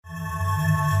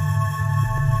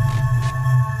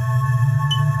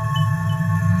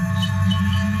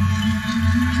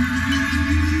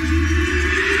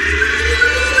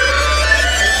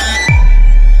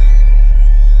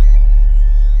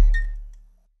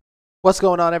What's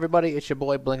going on, everybody? It's your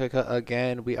boy Blinkica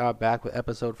again. We are back with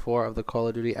episode 4 of the Call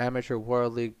of Duty Amateur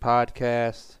World League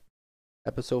podcast.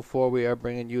 Episode 4, we are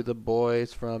bringing you the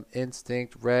boys from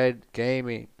Instinct Red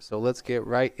Gaming. So let's get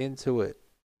right into it.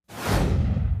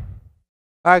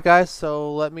 Alright, guys,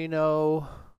 so let me know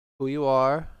who you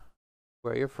are,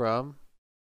 where you're from,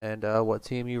 and what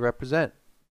team you represent.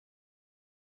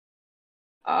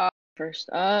 First,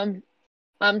 I'm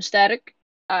Static.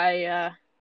 I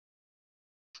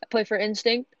play for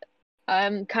Instinct.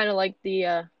 I'm pretty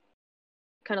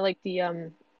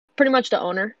much the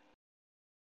owner,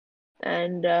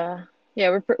 and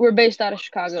yeah, we're based out of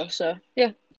Chicago, so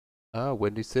yeah. Oh,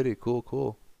 Windy City. Cool,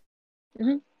 cool.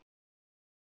 hmm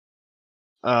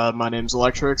My name's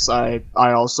Electrix. I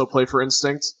also play for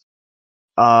Instinct.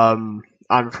 I'm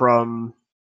from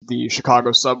the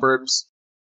Chicago suburbs,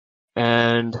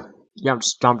 and yeah, I'm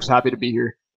just happy to be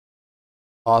here.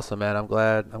 Awesome, man. I'm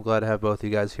glad to have both of you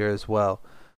guys here as well.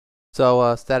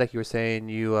 So, Static, you were saying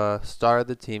you started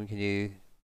the team. Can you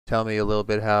tell me a little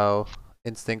bit how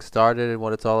Instinct started and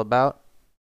what it's all about?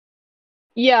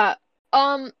 Yeah.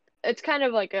 Um, it's kind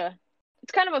of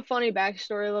a funny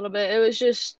backstory a little bit. It was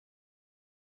just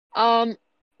um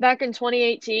back in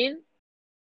 2018.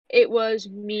 It was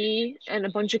me and a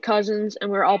bunch of cousins, and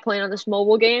we were all playing on this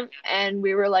mobile game, and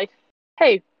we were like,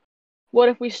 "Hey, what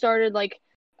if we started like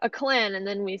a clan?" And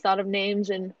then we thought of names,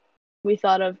 and we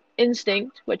thought of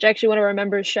Instinct, which actually one of our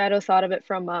members, Shadow, thought of it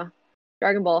from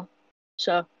Dragon Ball.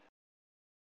 So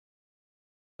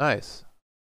Nice.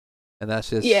 And that's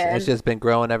just yeah, it's just been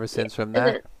growing ever yeah, since from and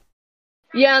then that.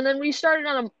 yeah, and then we started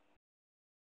on a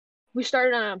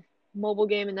mobile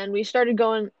game, and then we started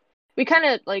going. We kind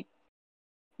of like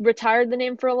retired the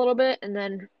name for a little bit, and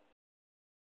then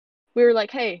we were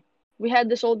like, "Hey, we had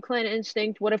this old clan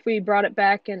Instinct. What if we brought it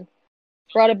back into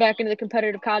the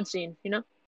competitive COD scene, you know?"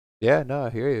 Yeah, no, I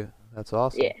hear you. That's Yeah.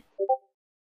 awesome.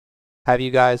 Have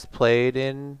you guys played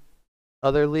in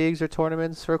other leagues or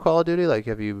tournaments for Call of Duty? Like,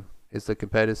 is the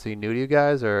competitive scene new to you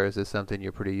guys, or is this something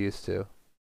you're pretty used to?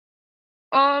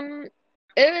 Um,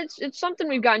 it's something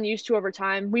we've gotten used to over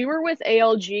time. We were with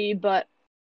ALG, but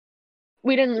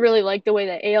we didn't really like the way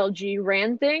that ALG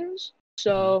ran things. hmm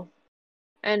So,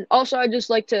 and also I'd just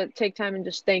like to take time and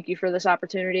just thank you for this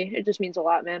opportunity. It just means a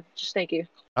lot, man. Just thank you.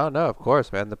 Oh no, of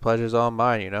course, man. The pleasure's all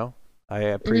mine. I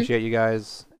hmm appreciate you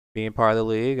guys being part of the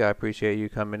league. I appreciate you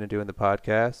coming and doing the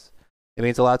podcast. It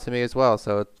means a lot to me as well.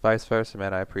 So it's vice versa,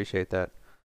 man. I appreciate that.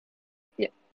 Yeah.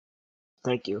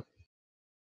 Thank you.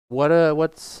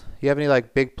 What's you have any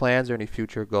like big plans or any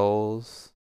future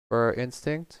goals for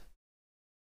Instinct?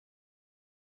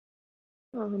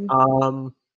 Um,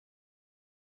 Um,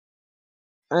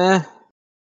 eh,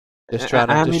 Just I, trying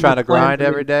to I just mean the trying to plans. grind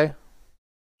every day.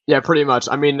 Yeah, pretty much.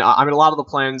 I mean, a lot of the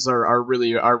plans are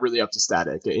really up to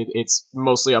Static. It's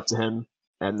mostly up to him,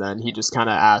 and then he just kind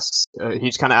of asks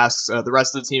the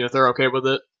rest of the team if they're okay with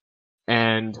it,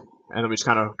 and then we just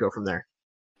kind of go from there.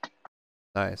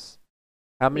 Nice.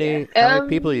 How yeah. many how many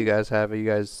people you guys have? Are you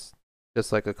guys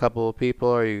just like a couple of people,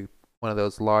 or are you one of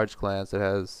those large clans that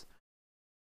has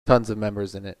tons of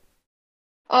members in it?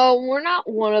 Oh, we're not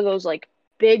one of those like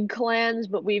big clans,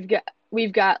 but we've got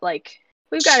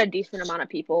a decent amount of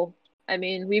people. I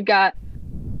mean, we got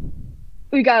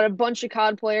a bunch of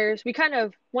COD players. We kind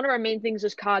of one of our main things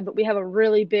is COD, but we have a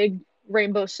really big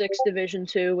Rainbow Six Division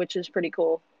 2, which is pretty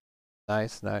cool.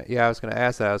 Nice, nice. Yeah, I was gonna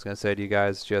ask that. I was gonna say, do you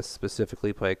guys just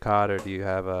specifically play COD, or do you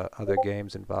have other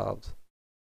games involved?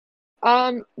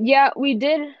 Yeah, we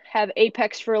did have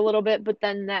Apex for a little bit, but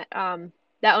then that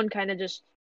one kind of just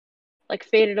like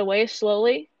faded away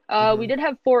slowly. We hmm did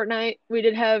have Fortnite. We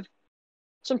did have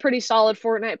some pretty solid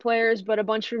Fortnite players, but a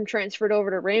bunch of them transferred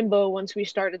over to Rainbow once we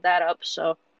started that up.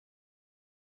 So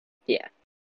yeah.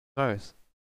 Nice.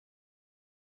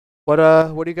 What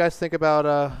do you guys think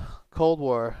about Cold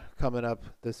War coming up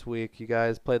this week? You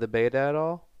guys play the beta at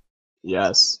all?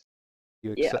 Yes,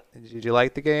 Yeah. Did you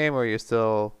like the game, or you're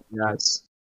still yes.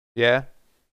 yeah?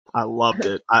 I loved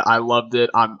it. I loved it.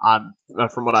 I'm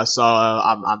from what I saw,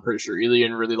 I'm pretty sure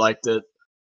Elian really liked it.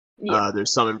 Yeah.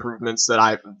 There's some improvements that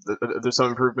I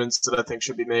think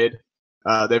should be made.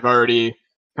 They've already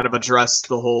kind of addressed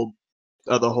the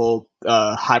whole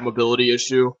high mobility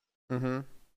issue. Mm-hmm.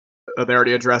 They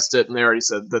already addressed it, and they already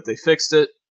said that they fixed it.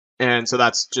 And so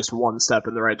that's just one step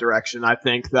in the right direction. I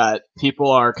think that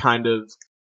people are kind of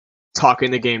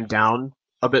talking the game down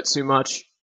a bit too much,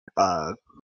 uh,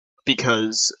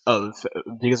 because of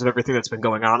everything that's been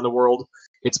going on in the world.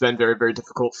 It's been very, very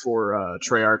difficult for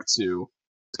Treyarch to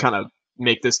kind of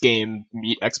make this game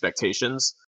meet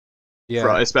expectations,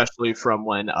 Yeah. especially from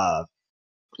when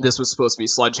this was supposed to be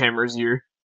Sledgehammer's year.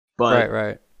 But Right.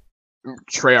 Right.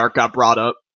 Treyarch got brought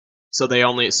up, so they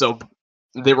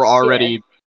were already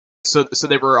so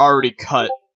they were already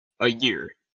cut a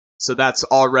year. So that's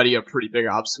already a pretty big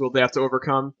obstacle they have to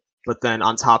overcome. But then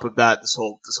on top of that, this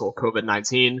whole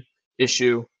COVID-19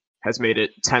 issue has made it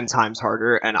 10 times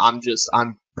harder, and I'm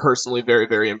personally very,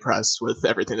 very impressed with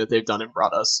everything that they've done and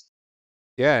brought us.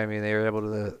 Yeah, I mean, they were able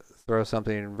to throw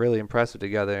something really impressive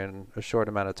together in a short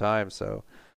amount of time, so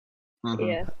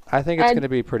Yeah. I think it's going to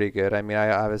be pretty good. I mean,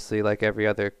 I obviously, like every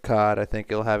other COD, I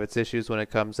think it'll have its issues when it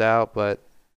comes out, but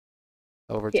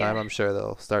over time, I'm sure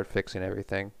they'll start fixing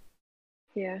everything.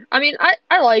 Yeah. I mean,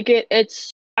 I like it.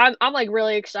 I'm like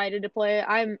really excited to play it.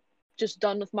 I'm just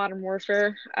done with Modern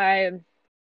Warfare.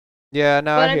 Yeah,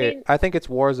 no, But I I hear mean- it. I think it's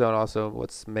Warzone also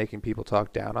what's making people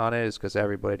talk down on it is because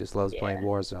everybody just loves playing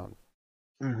Warzone.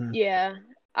 Yeah.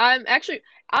 I'm actually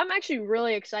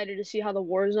really excited to see how the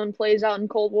Warzone plays out in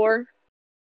Cold War.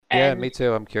 Yeah, And me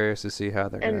too. I'm curious to see how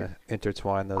they're gonna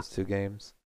intertwine those two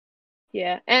games.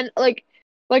 yeah, and like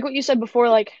what you said before,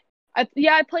 like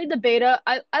I played the beta.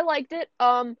 I liked it.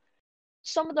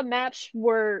 Some of the maps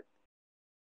were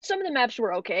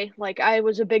okay. Like I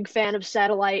was a big fan of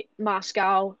Satellite,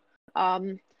 Moscow.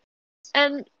 And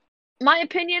my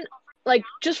opinion, like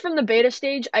just from the beta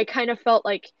stage, I kind of felt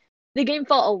like the game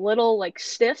felt a little like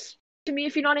stiff to me,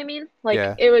 if you know what I mean. Like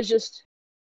Yeah. it was just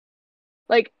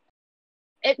like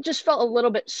it just felt a little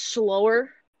bit slower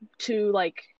to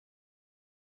like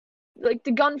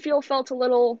the gun feel felt a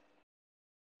little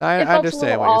I it felt a understand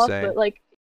little what you're off, saying. but like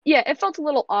yeah, it felt a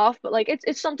little off, but like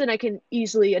it's something I can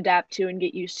easily adapt to and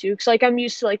get used to. Cause like I'm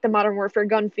used to like the Modern Warfare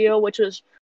gun feel, which was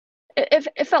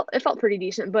it felt pretty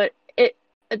decent, but it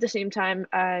at the same time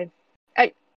I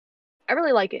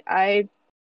really like it.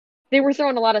 They were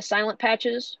throwing a lot of silent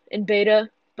patches in beta,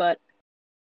 but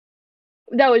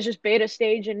that was just beta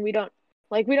stage, and we don't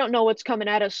know what's coming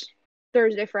at us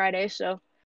Thursday, Friday. So,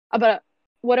 but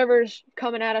whatever's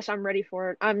coming at us, I'm ready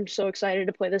for it. I'm so excited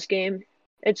to play this game.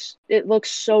 It looks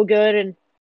so good, and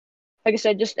like I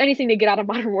said, just anything to get out of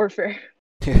Modern Warfare.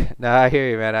 No, I hear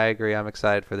you, man. I agree. I'm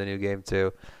excited for the new game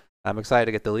too. I'm excited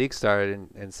to get the league started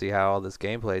and see how all this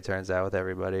gameplay turns out with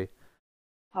everybody.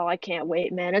 Oh, I can't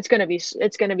wait, man. It's gonna be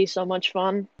so much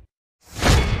fun.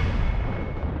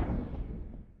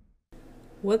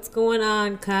 What's going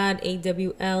on, COD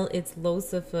AWL? It's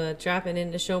Lucifer dropping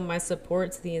in to show my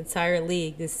support to the entire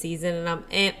league this season, and I'm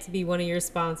amped to be one of your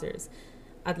sponsors.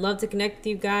 I'd love to connect with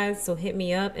you guys, so hit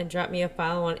me up and drop me a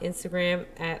follow on Instagram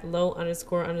at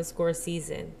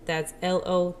low__season. That's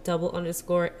LO_SZN.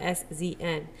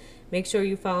 Make sure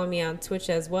you follow me on Twitch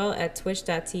as well at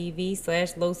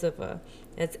twitch.tv/Lucifer.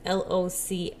 That's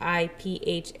LOCIPHA,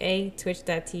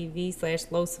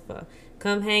 twitch.tv/Lucifer.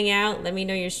 Come hang out. Let me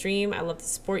know your stream. I love to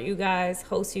support you guys,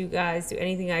 host you guys, do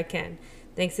anything I can.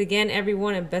 Thanks again,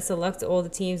 everyone, and best of luck to all the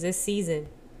teams this season.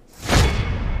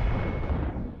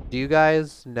 Do you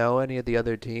guys know any of the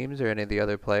other teams or any of the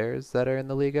other players that are in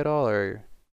the league at all, or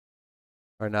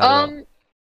not at all?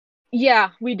 Yeah,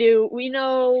 we do. We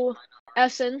know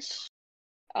Essence.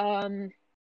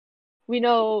 We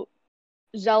know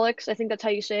Zelix. I think that's how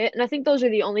you say it. And I think those are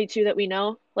the only two that we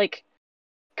know. Like,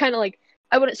 kind of like,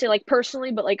 I wouldn't say like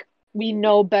personally, but like we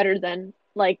know better than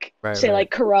like say like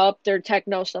Corrupt or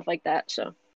Techno, stuff like that.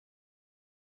 So.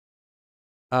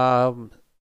 Do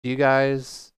you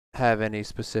guys have any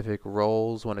specific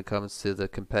roles when it comes to the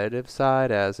competitive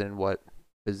side, as in what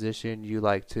position you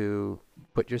like to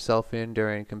put yourself in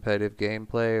during competitive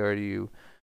gameplay, or do you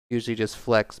usually just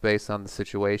flex based on the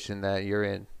situation that you're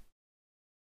in?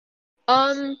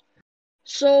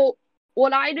 So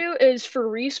what I do is for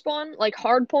respawn, like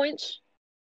hard points,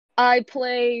 I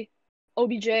play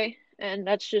OBJ, and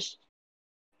that's just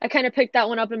I kind of picked that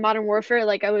one up in Modern Warfare.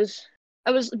 Like I was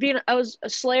a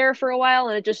Slayer for a while,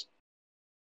 and it just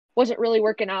wasn't really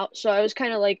working out. So I was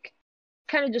kind of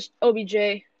just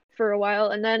OBJ for a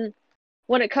while, and then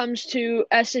when it comes to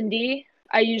S&D,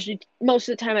 most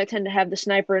of the time I tend to have the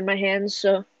sniper in my hands.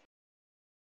 So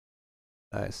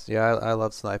nice. Yeah, I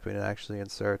love sniping actually in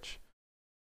Search.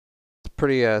 It's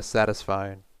pretty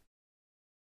satisfying.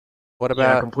 What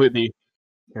about? I completely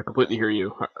hear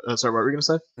you. Sorry, what were you gonna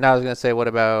say? No, I was gonna say, what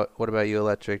about you,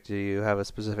 Electric? Do you have a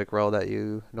specific role that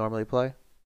you normally play?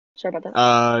 Sorry about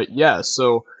that. Yeah.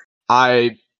 So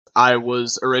I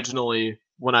was originally,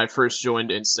 when I first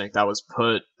joined Instinct, I was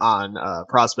put on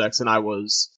prospects, and I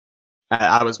was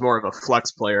more of a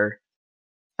flex player,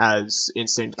 as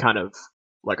Instinct kind of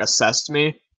like assessed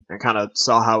me and kind of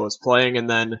saw how I was playing, and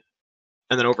then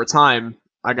over time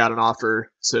I got an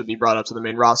offer to be brought up to the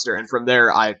main roster, and from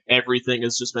there everything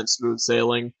has just been smooth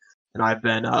sailing, and I've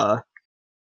been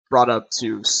brought up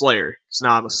to Slayer. So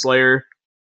now I'm a Slayer,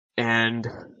 and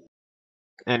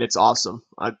it's awesome.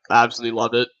 I absolutely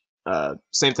love it.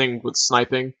 Same thing with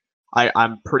sniping.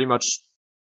 I'm pretty much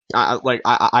I kind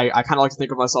of like to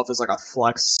think of myself as like a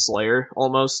flex slayer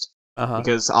almost,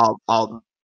 because I'll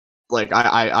like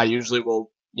I usually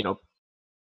will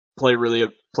play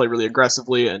really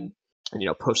aggressively and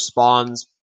push spawns,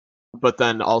 but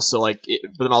then also like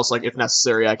if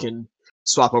necessary I can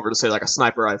swap over to say like a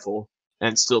sniper rifle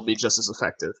and still be just as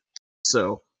effective.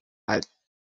 So I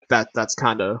that's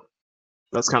kind of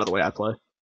the way I play.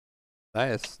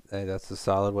 Nice. Hey, that's a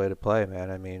solid way to play,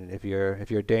 man. I mean, if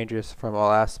you're dangerous from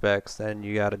all aspects, then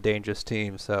you got a dangerous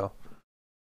team. So,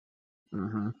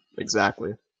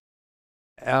 Exactly.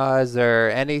 is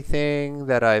there anything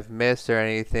that I've missed, or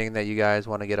anything that you guys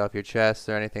want to get off your chest,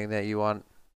 or anything that you want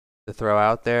to throw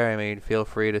out there? I mean, feel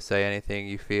free to say anything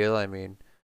you feel. I mean,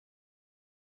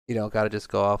 you don't got to just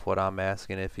go off what I'm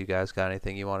asking. If you guys got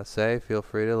anything you want to say, feel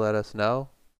free to let us know.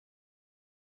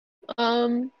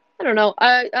 I don't know.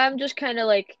 I'm just kind of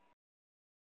like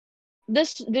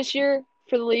this year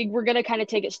for the league. We're gonna kind of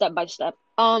take it step by step.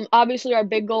 Obviously our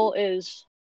big goal is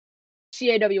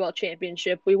CAWL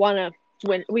championship. We want to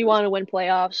win. We want to win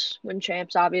playoffs, win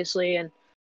champs, obviously,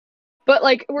 but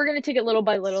like we're gonna take it little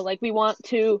by little. Like we want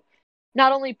to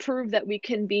not only prove that we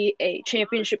can be a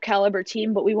championship caliber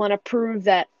team, but we want to prove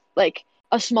that like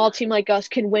a small team like us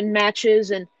can win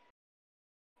matches and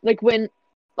like win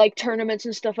like tournaments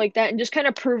and stuff like that, and just kind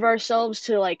of prove ourselves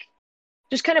to like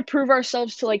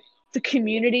the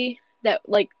community that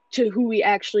like to who we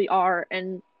actually are,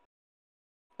 and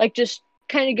like just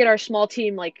kind of get our small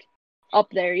team like up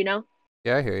there, you know?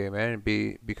 Yeah, I hear you, man. And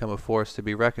become a force to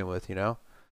be reckoned with, you know?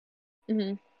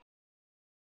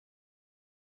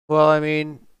 Well, I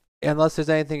mean, unless there's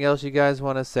anything else you guys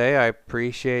want to say, I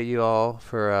appreciate you all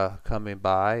for coming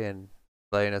by and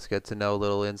letting us get to know a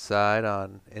little inside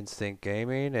on Instinct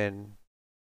Gaming. And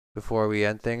before we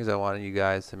end things, I wanted you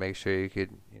guys to make sure you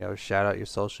could, shout out your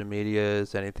social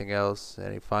medias, anything else,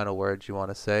 any final words you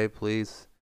want to say, please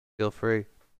feel free.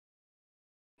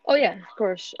 Oh yeah, of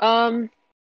course.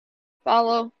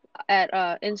 Follow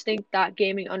at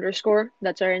instinct.gaming_.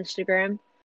 That's our Instagram.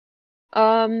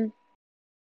 I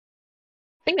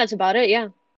think that's about it, yeah.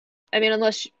 I mean,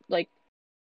 unless like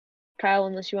Kyle,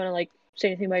 unless you want to like say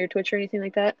anything about your Twitch or anything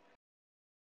like that.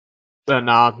 No,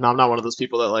 I'm not one of those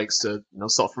people that likes to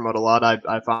self promote a lot.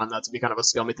 I find that to be kind of a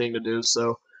scummy thing to do.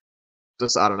 So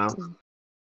just I don't know.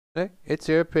 Hey, it's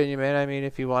your opinion, man. I mean,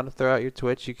 if you want to throw out your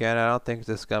Twitch, you can. I don't think it's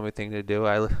a scummy thing to do.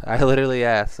 I literally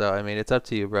asked, so I mean, it's up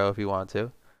to you, bro, if you want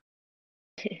to.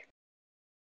 Here,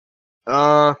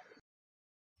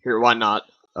 why not?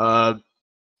 So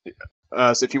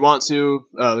if you want to,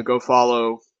 go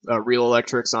follow Real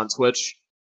Electrics on Twitch,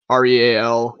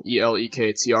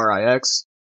 RealElektrix.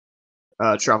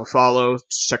 Drop a follow.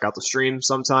 Check out the stream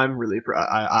sometime. Really,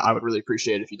 I would really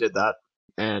appreciate it if you did that.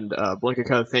 And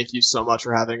Blinkica, thank you so much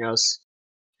for having us.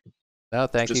 No,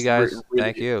 thank you guys.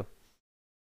 Thank you.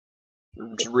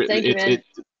 Thank you, man.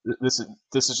 This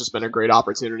has just been a great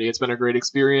opportunity. It's been a great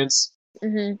experience.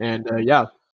 And yeah.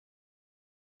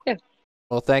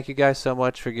 Well, thank you guys so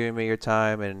much for giving me your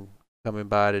time and coming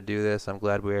by to do this. I'm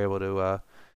glad we were able to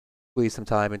squeeze some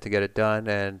time in to get it done.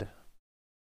 And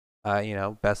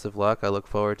best of luck. I look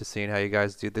forward to seeing how you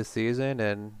guys do this season,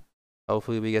 and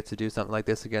hopefully we get to do something like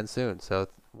this again soon. So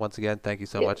once again, thank you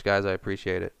so much, guys. I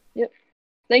appreciate it. Yep.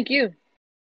 Thank you.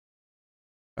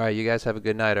 All right, you guys have a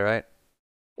good night, all right?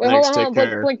 Wait, Thanks, hold on.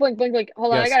 Blink.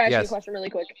 Hold on, I gotta ask you a question really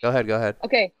quick. Go ahead.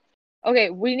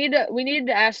 Okay, we needed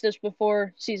to ask this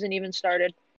before season even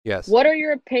started. Yes. What are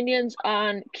your opinions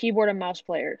on keyboard and mouse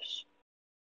players?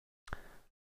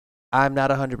 I'm not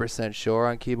 100% sure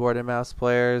on keyboard and mouse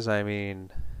players. I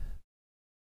mean,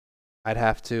 I'd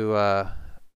have to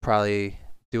probably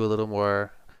do a little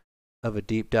more of a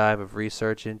deep dive of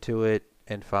research into it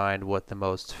and find what the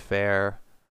most fair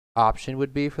option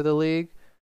would be for the league.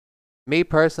 Me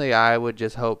personally, I would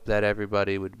just hope that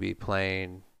everybody would be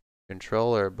playing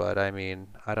controller, but I mean,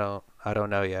 I don't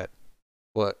know yet.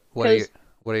 What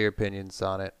are your opinions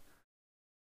on it?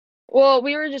 Well,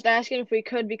 we were just asking if we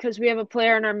could because we have a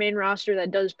player on our main roster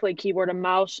that does play keyboard and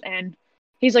mouse, and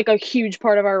he's like a huge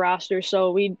part of our roster.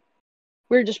 So we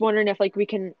were just wondering if like we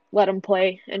can let him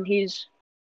play, and he's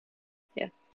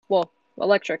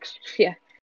Electrics. Yeah,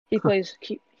 he plays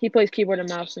keyboard and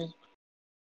mouse, and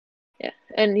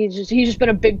and he's just been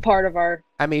a big part of our.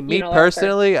 I mean, me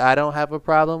personally, I don't have a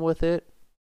problem with it.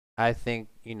 I think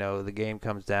the game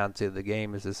comes down to the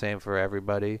game is the same for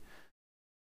everybody.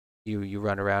 You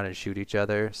run around and shoot each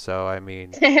other. So I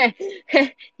mean,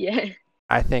 yeah.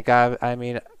 I think I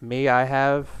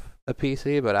have a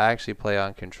PC, but I actually play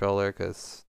on controller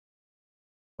because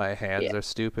my hands Yeah. are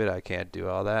stupid. I can't do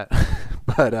all that.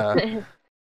 But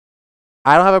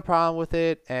I don't have a problem with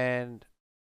it, and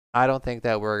I don't think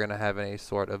that we're gonna have any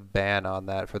sort of ban on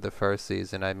that for the first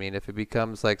season. I mean, if it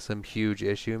becomes like some huge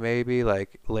issue, maybe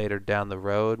like later down the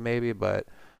road, maybe, but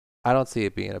I don't see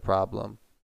it being a problem.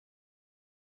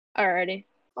 Alrighty.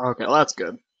 Okay, well, that's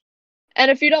good. And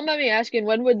if you don't mind me asking,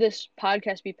 when would this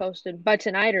podcast be posted? By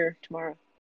tonight or tomorrow?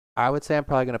 I would say I'm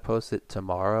probably gonna post it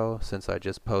tomorrow since I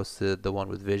just posted the one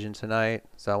with Vision tonight.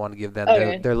 So I want to give them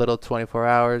Okay. their little 24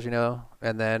 hours,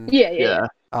 and then Yeah. Yeah.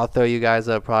 I'll throw you guys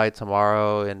up probably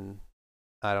tomorrow in,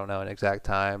 I don't know an exact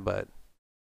time, but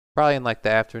probably in like the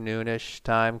afternoonish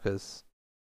time because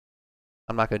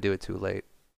I'm not gonna do it too late.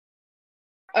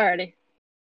 Alrighty.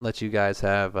 Let you guys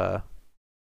have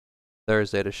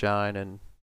Thursday to shine, and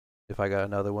if I got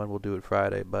another one, we'll do it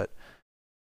Friday. But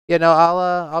yeah, no,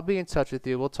 I'll be in touch with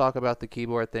you. We'll talk about the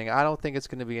keyboard thing. I don't think it's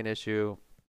gonna be an issue.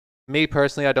 Me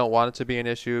personally, I don't want it to be an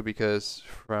issue because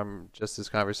from just this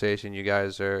conversation, you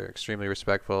guys are extremely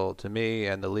respectful to me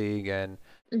and the league, and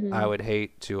Mhm. I would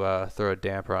hate to throw a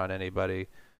damper on anybody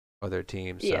or their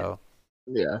team. Yeah. So,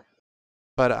 Yeah.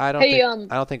 but I don't Hey,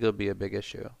 think it'll be a big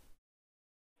issue.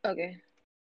 Okay.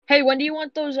 Hey, when do you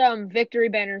want those victory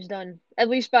banners done? At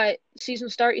least by season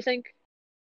start, you think?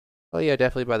 Oh yeah,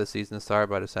 definitely by the season start,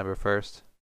 by December 1st,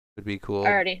 would be cool.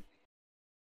 Alrighty.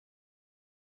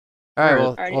 All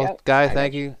right, Alrighty, well, I guys, got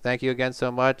thank you again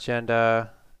so much, and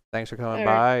thanks for coming All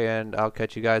by, and I'll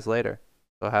catch you guys later.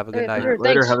 So have a good Okay, for night. sure.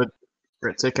 Later, Thanks. have a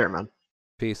great. Take care, man.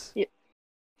 Peace.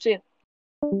 See ya.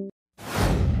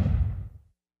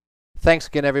 Thanks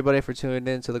again, everybody, for tuning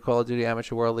in to the Call of Duty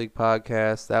Amateur World League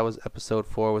podcast. That was episode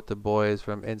 4 with the boys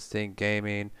from Instinct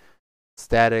Gaming,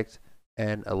 Static,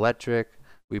 and Electric.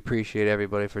 We appreciate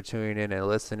everybody for tuning in and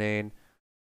listening.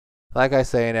 Like I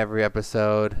say in every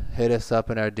episode, hit us up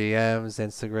in our DMs,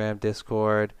 Instagram,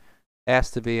 Discord.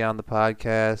 Ask to be on the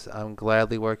podcast. I'm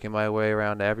gladly working my way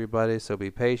around to everybody, so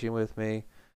be patient with me.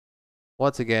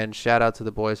 Once again, shout out to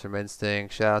the boys from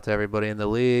Instinct. Shout out to everybody in the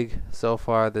league. So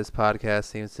far, this podcast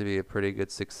seems to be a pretty good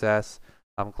success.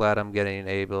 I'm glad I'm getting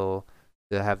able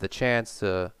to have the chance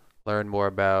to learn more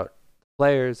about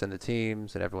players and the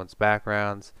teams and everyone's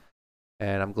backgrounds.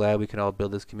 And I'm glad we can all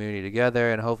build this community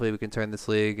together, and hopefully we can turn this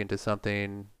league into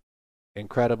something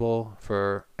incredible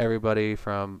for everybody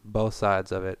from both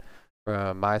sides of it.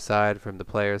 From my side, from the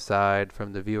player side,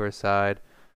 from the viewer side.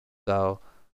 So,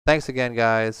 thanks again,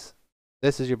 guys.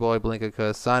 This is your boy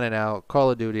Blinkica signing out.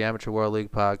 Call of Duty Amateur World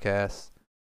League podcast.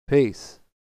 Peace.